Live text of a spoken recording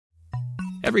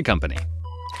Every company,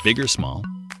 big or small,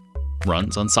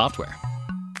 runs on software.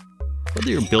 Whether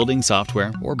you're building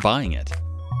software or buying it,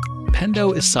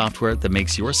 Pendo is software that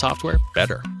makes your software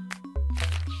better.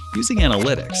 Using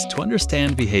analytics to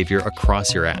understand behavior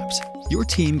across your apps, your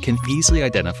team can easily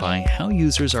identify how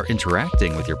users are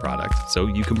interacting with your product so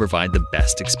you can provide the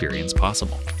best experience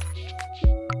possible.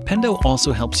 Pendo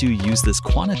also helps you use this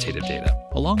quantitative data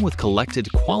along with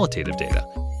collected qualitative data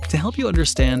to help you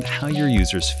understand how your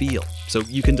users feel so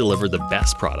you can deliver the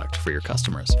best product for your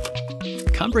customers.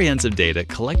 Comprehensive data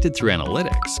collected through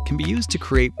analytics can be used to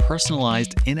create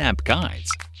personalized in-app guides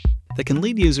that can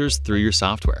lead users through your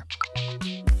software,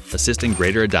 assist in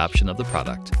greater adoption of the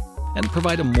product, and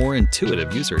provide a more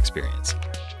intuitive user experience.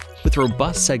 With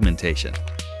robust segmentation,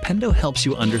 Pendo helps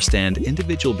you understand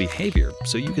individual behavior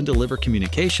so you can deliver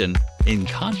communication in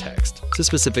context to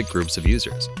specific groups of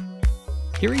users.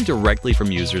 Hearing directly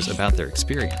from users about their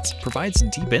experience provides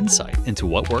deep insight into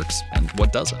what works and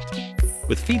what doesn't.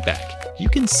 With feedback, you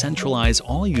can centralize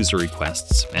all user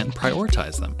requests and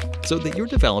prioritize them so that your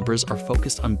developers are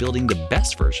focused on building the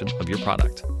best version of your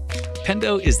product.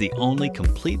 Pendo is the only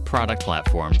complete product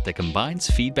platform that combines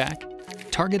feedback,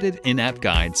 targeted in-app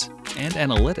guides, and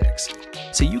analytics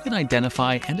so you can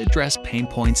identify and address pain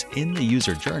points in the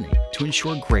user journey to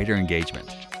ensure greater engagement.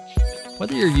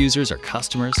 Whether your users are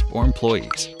customers or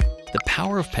employees, the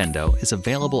power of Pendo is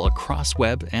available across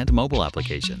web and mobile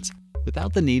applications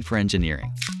without the need for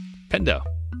engineering. Pendo,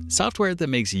 software that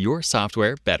makes your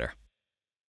software better.